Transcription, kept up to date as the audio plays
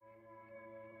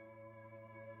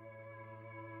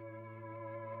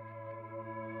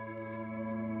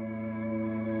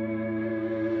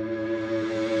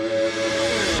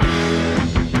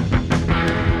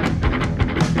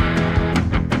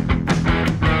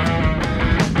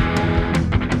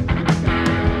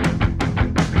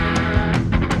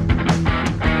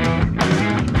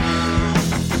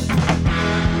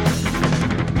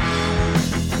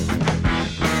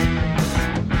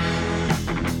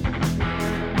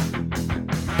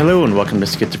Hello and welcome to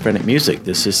Schizophrenic Music.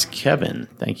 This is Kevin.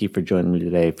 Thank you for joining me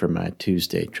today for my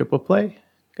Tuesday Triple Play. I'm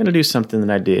going to do something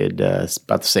that I did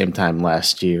about the same time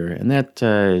last year, and that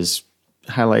is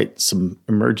highlight some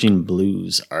emerging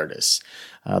blues artists.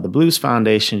 The Blues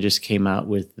Foundation just came out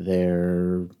with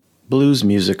their Blues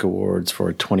Music Awards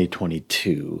for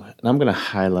 2022, and I'm going to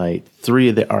highlight 3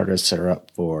 of the artists that are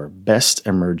up for Best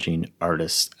Emerging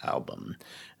Artist Album.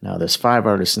 Now, there's 5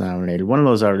 artists nominated. One of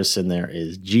those artists in there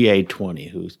is GA20,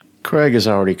 who Craig has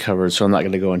already covered, so I'm not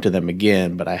going to go into them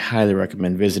again, but I highly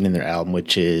recommend visiting their album,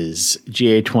 which is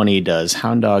GA20 does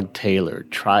Hound Dog Taylor.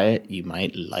 Try it, you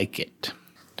might like it.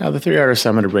 Now, the 3 artists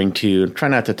I'm going to bring to you, try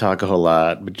not to talk a whole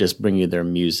lot, but just bring you their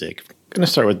music. I'm going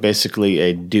to start with basically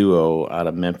a duo out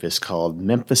of Memphis called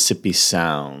Memphissippi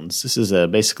Sounds. This is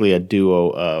basically a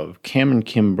duo of Cameron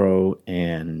Kimbrough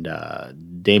and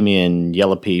Damian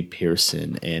Yellowpea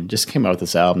Pearson, and just came out with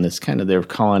this album that's they're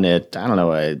calling it,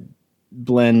 a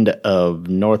blend of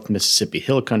North Mississippi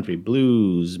Hill Country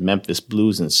Blues, Memphis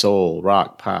Blues and Soul,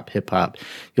 rock, pop, hip-hop.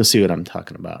 You'll see what I'm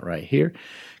talking about right here.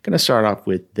 Going to start off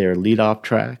with their lead-off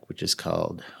track, which is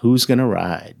called Who's Gonna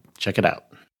Ride? Check it out.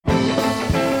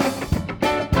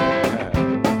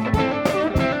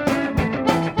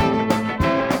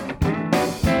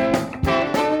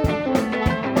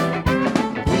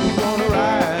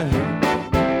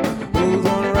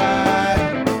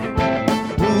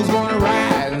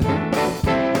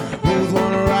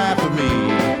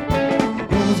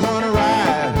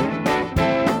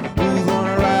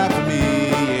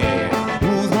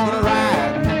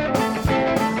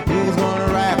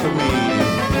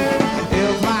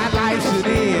 If my life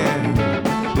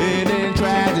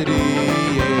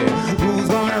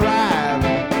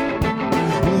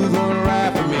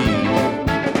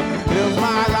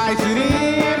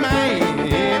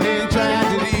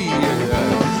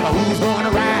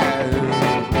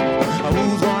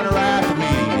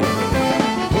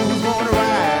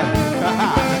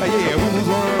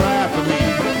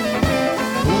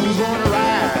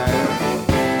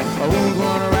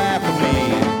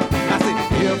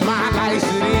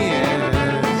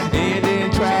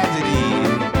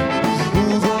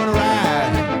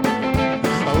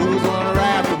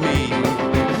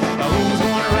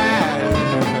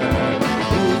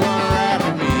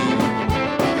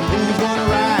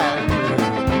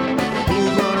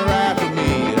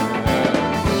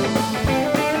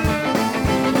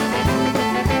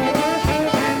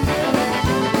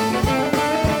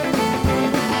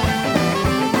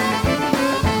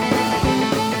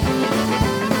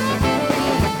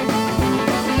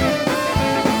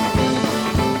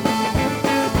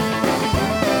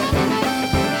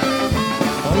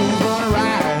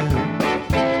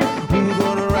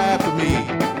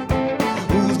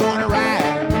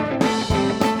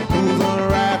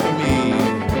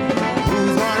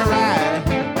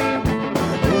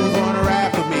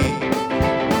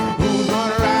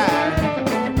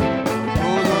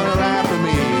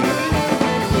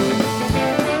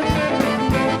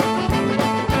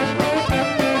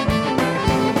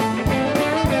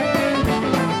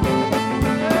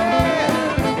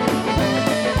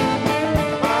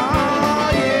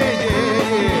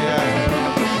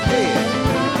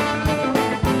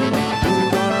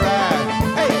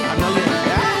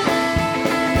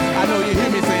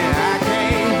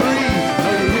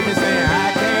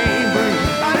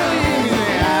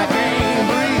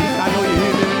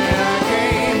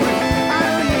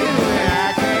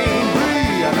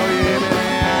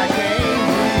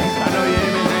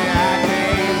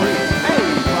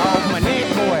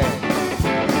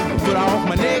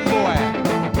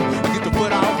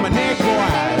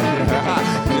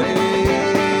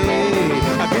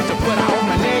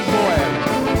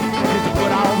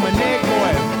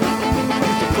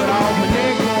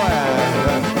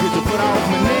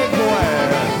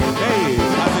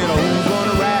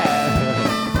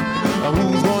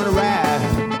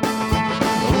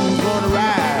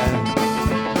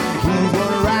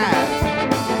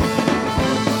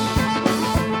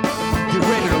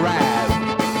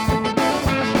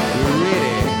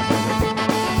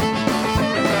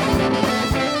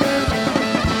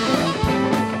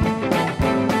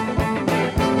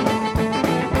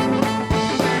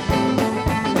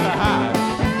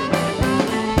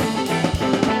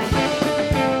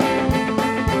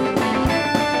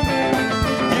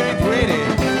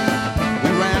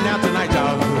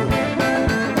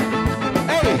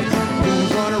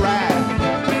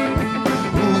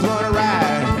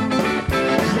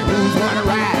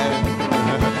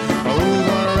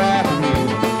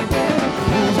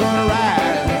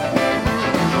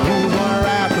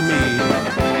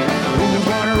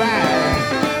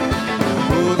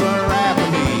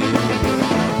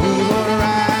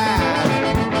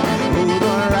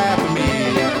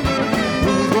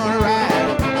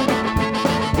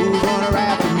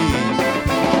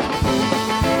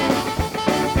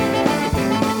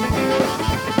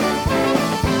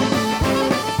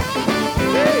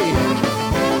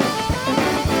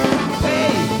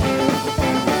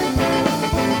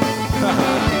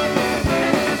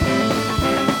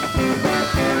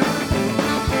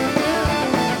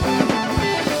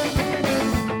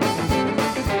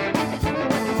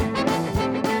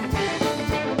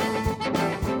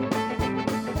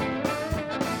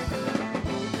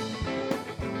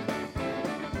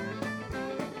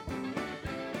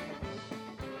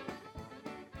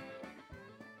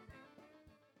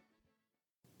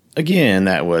Again,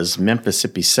 that was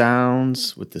Memphissippi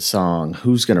Sounds with the song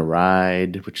Who's Gonna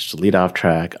Ride, which is the lead-off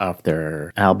track off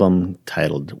their album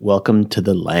titled Welcome to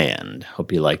the Land.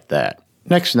 Hope you liked that.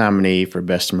 Next nominee for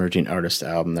Best Emerging Artist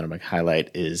Album that I'm going to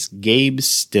highlight is Gabe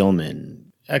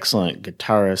Stillman. Excellent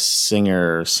guitarist,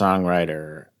 singer,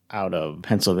 songwriter out of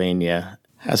Pennsylvania.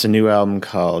 Has a new album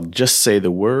called Just Say the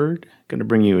Word. Going to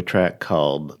bring you a track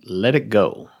called Let It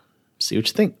Go. See what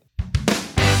you think.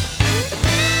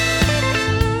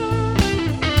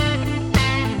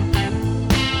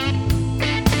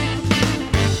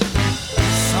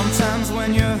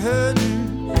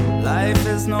 Life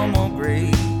has no more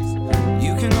grace.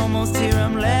 You can almost hear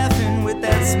them laughing with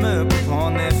that smirk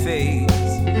upon their face.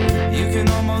 You can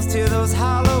almost hear those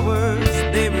hollow words,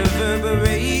 they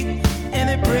reverberate, and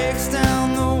it breaks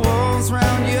down the walls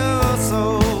round your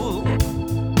soul.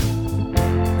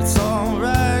 It's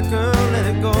alright, girl, let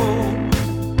it go.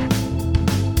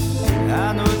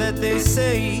 I know that they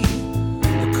say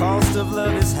the cost of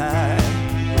love is high.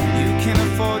 You can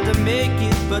afford to make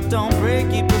it, but don't break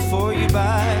it before you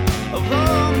buy. A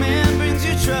wrong man brings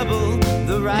you trouble,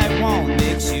 the right one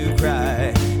makes you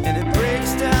cry, and it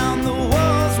breaks down the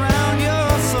walls round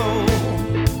your soul.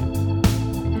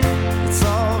 It's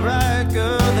alright,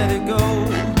 girl, let it go.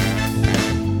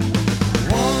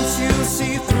 Once you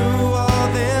see through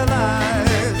all their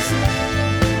lies,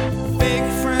 fake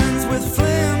friends with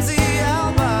flimsy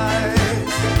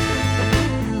alibis,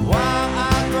 why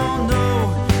I don't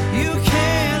know, you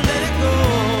can't let it go.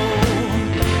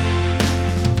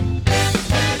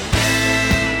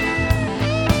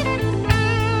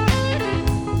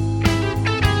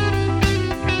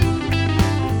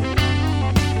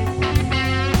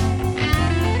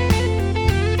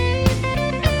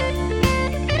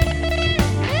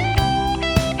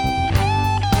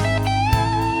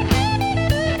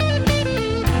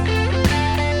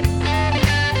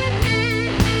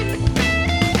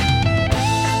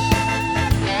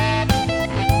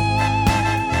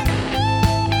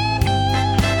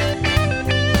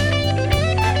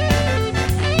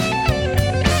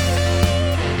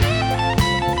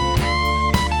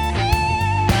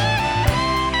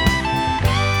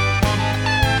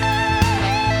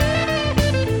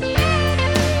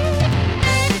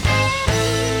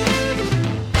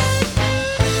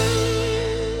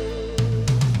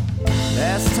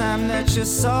 You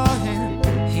saw him,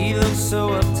 he looked so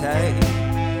uptight.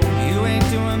 You ain't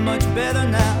doing much better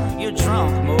now, you're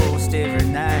drunk most every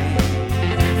night.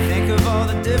 Think of all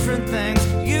the different things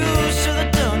you should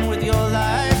have done with your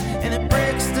life, and it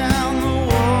breaks down the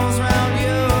walls around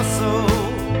your soul.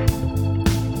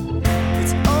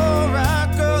 It's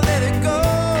alright, girl, let it go.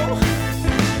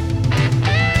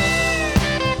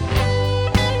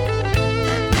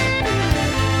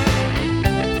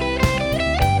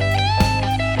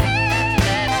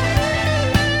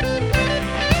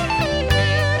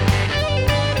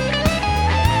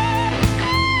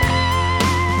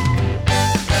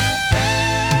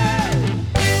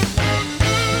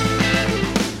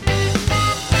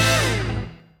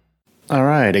 All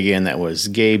right, again, that was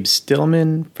Gabe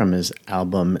Stillman from his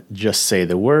album Just Say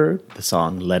the Word, the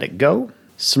song Let It Go.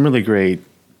 Some really great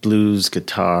blues,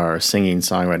 guitar, singing,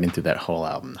 songwriting through that whole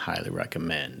album. Highly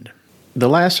recommend. The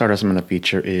last artist I'm going to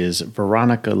feature is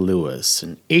Veronica Lewis,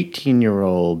 an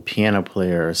 18-year-old piano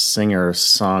player, singer,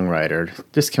 songwriter.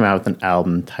 Just came out with an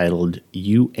album titled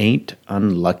You Ain't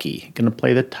Unlucky. Going to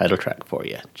play the title track for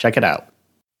you. Check it out.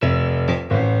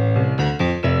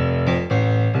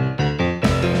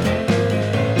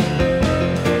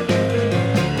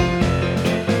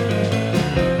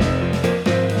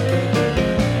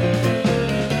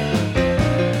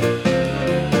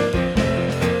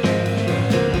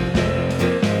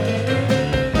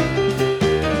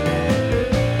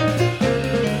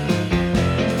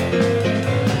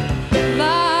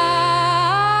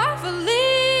 Life leaves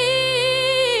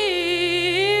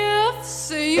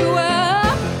you well.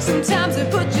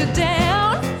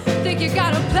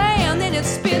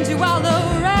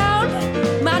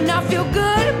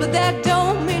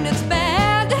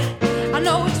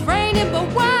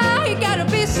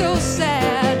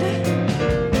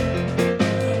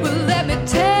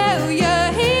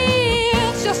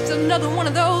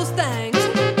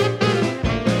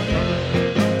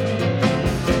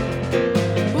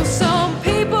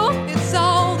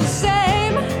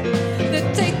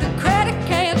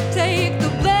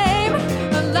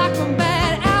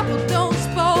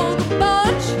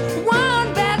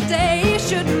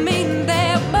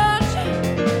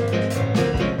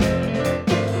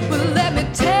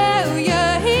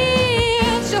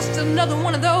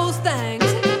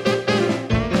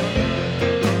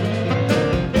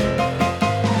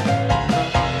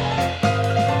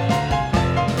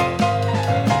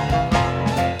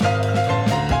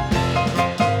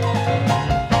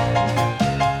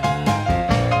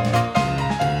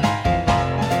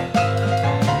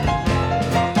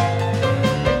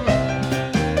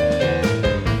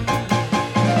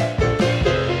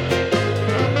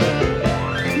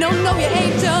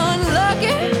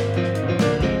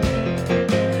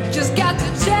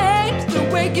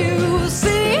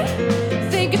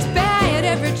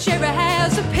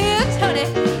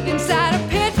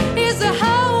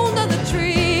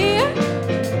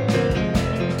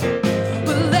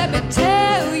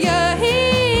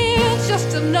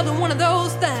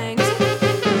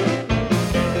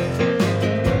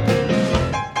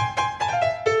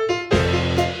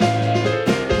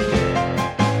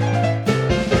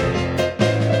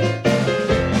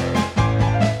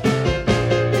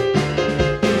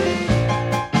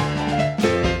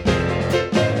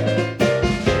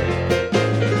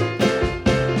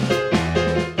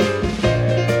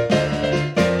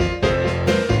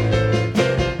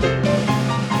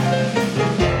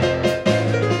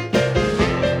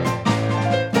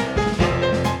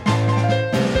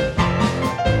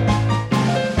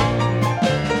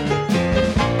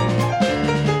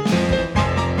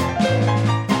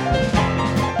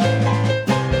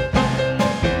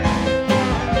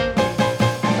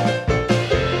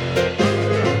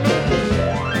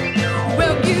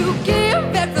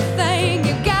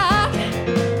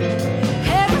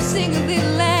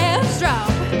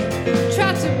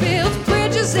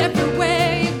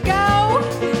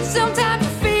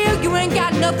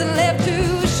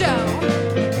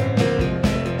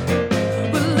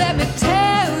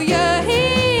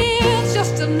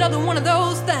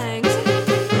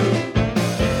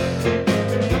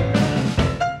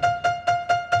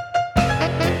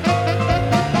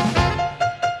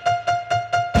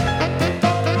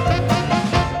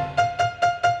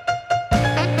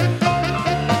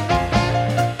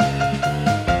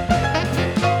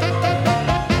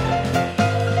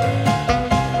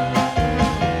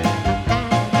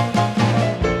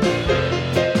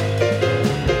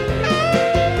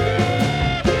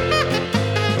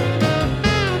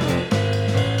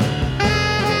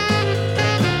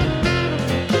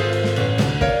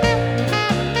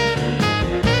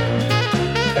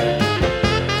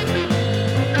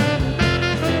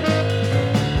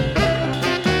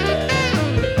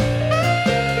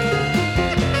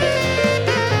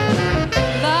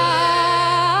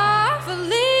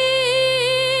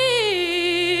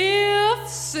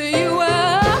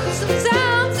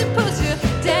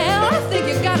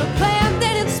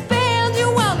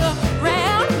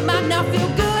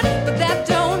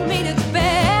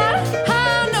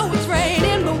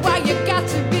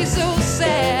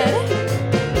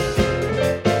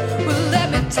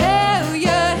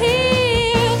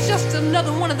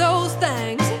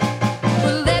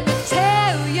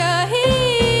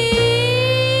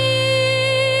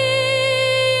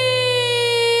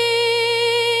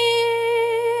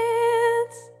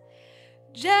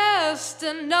 just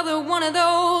another one of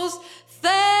those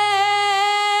things.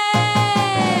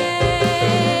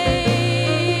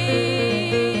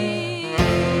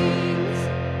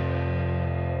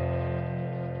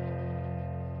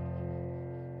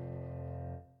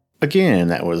 Again,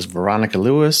 that was Veronica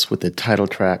Lewis with the title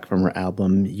track from her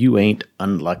album, You Ain't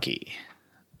Unlucky.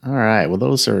 All right, well,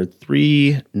 those are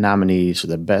 3 nominees for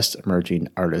the Best Emerging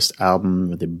Artist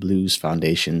Album with the Blues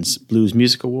Foundation's Blues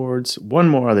Music Awards. One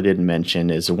more that I didn't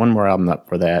mention is one more album up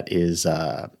for that is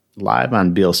Live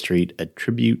on Beale Street, a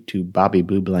tribute to Bobby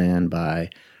Blue Bland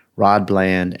by Rod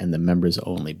Bland and the Members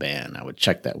Only Band. I would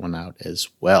check that one out as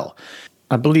well.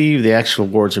 I believe the actual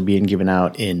awards are being given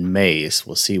out in May, so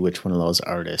we'll see which one of those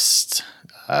artists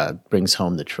brings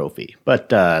home the trophy. But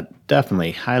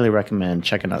definitely highly recommend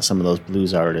checking out some of those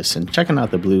blues artists and checking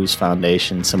out the Blues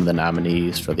Foundation, some of the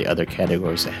nominees for the other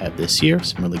categories they had this year.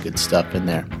 Some really good stuff in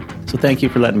there. So thank you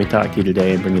for letting me talk to you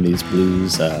today and bringing these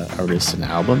blues artists and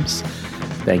albums.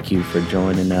 Thank you for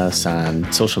joining us on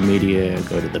social media.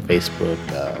 Go to the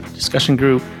Facebook discussion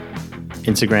group,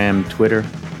 Instagram, Twitter.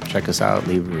 Check us out,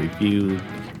 leave a review,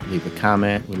 leave a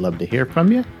comment. We'd love to hear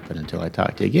from you. But until I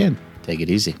talk to you again, take it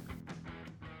easy.